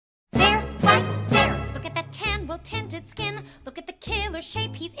tinted skin. Look at the killer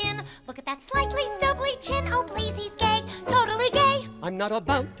shape he's in. Look at that slightly stubbly chin. Oh please, he's gay, totally gay. I'm not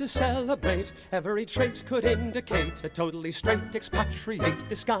about to celebrate. Every trait could indicate a totally straight expatriate.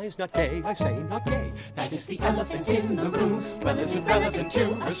 This guy's not gay, I say not gay. That is the elephant in the room. Well, is it relevant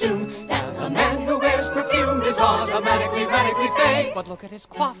to assume that a man who wears perfume is automatically radically fake? But look at his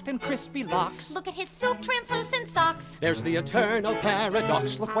coiffed and crispy locks. Look at his silk translucent socks. There's the eternal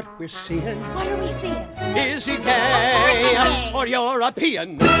paradox. Look what we're seeing. What are we seeing? Is he Of course he's gay gay. or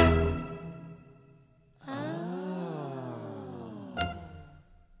European?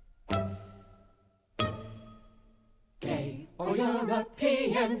 Gay or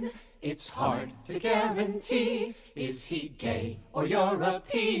European? It's hard to guarantee. Is he gay or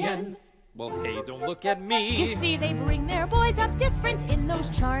European? Well, hey, don't look at me. You see, they bring their boys up different in those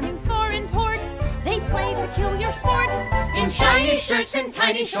charming foreign ports. They play peculiar sports in shiny shirts and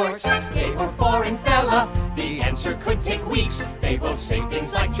tiny shorts. Gay or foreign fella? The answer could take weeks. They both say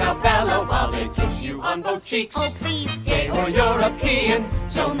things like ciao bella while they kiss you on both cheeks. Oh please, Gay or European?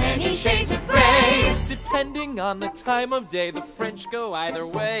 So many shades of gray. Depending on the time of day, the French go either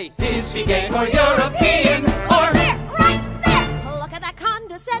way. Is he gay or European? Or there, right there. Look at that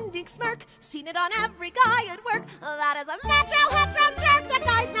condescending smirk. Seen it on every guy at work. That is a hetero jerk. That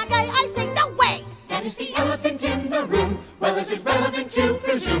guy's not gay. I say no way. that is the elephant in the room. Well, is it relevant to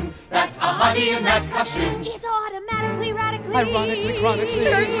presume that a hottie in that costume is automatically, radically, ironically, chronically,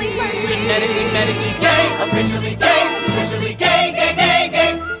 certainly, medically, gay, officially gay,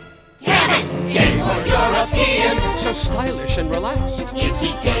 gay. Damn it! Gay or European? So stylish and relaxed. Is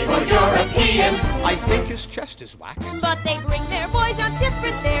he gay or European? I think his chest is waxed. But they bring their boys out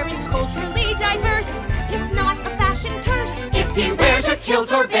different there. It's culturally diverse. It's not a fashion curse. If he wears a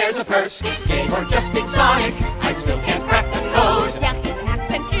kilt or bears a purse, gay or just exotic, I still can't crack the code. Yeah, his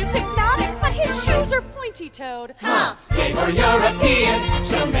accent is hypnotic, but his shoes are pointy-toed. Huh? Gay or European?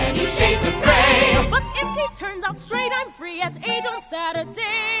 So many shades of gray. But if he turns out straight, I'm free at 8 on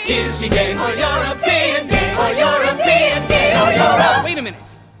Saturday. Is he gay or European? Gay or European? Gay or European? Wait a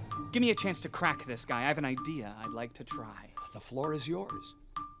minute! Give me a chance to crack this guy. I have an idea I'd like to try. The floor is yours.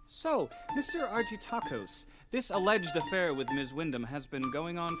 So, Mr. Argitakos, this alleged affair with Ms. Wyndham has been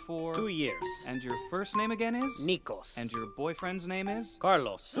going on for 2 years. And your first name again is? Nikos. And your boyfriend's name is?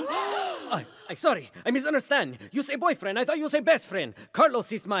 Carlos. I sorry, I misunderstand. You say boyfriend, I thought you say best friend. Carlos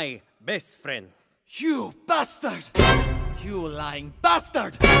is my best friend. You bastard! You lying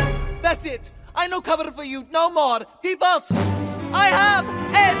bastard! That's it! I no cover for you no more! Peoples! I have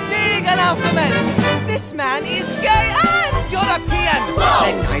a big announcement! This man is gay and European! Whoa.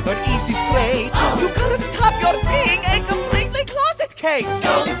 And neither is his place! You gotta stop your being a completely closet case!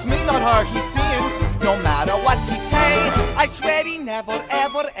 It's me, not her, he's seeing, no matter what he say. I swear he never,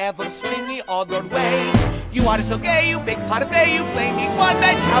 ever, ever swing the other way. You are so gay, you big parfait, you flaming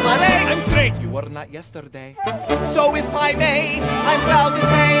one-man cabaret. I'm straight. You were not yesterday. So if I may, I'm proud to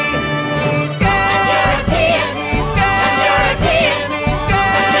say, he's gay. I'm European. He's gay. I'm European. He's gay.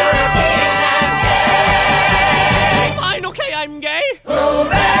 I'm European. I'm gay. Fine, okay, I'm gay.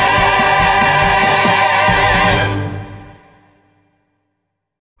 Hooray!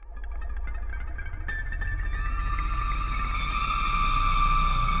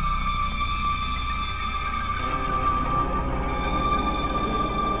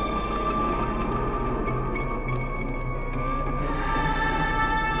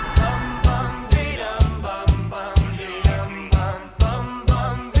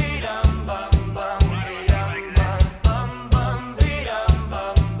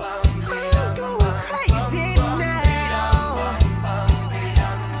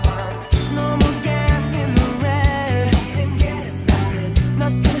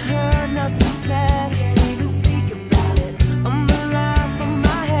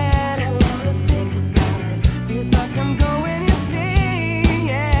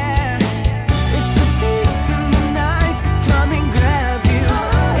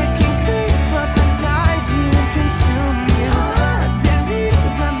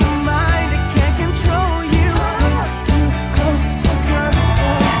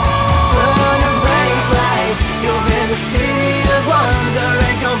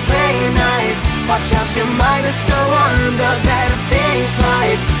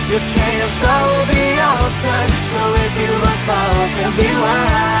 Your train of thought will be altered. So if you must fall, then be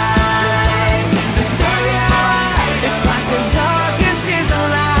wise. Disturbia, it's like the darkest is the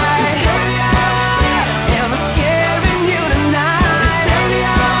light. Disturbia, am I scaring you tonight?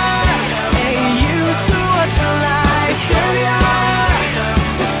 Disturbia, ain't used to what you like. Disturbia,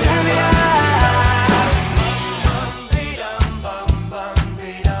 Disturbia.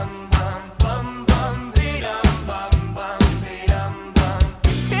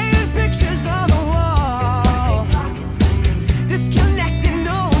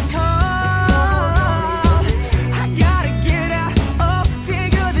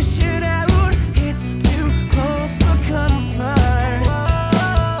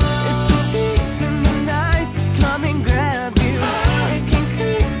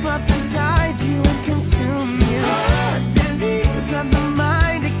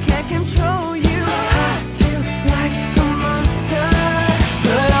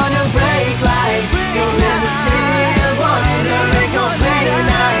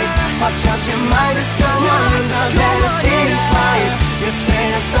 I'll never think twice. Your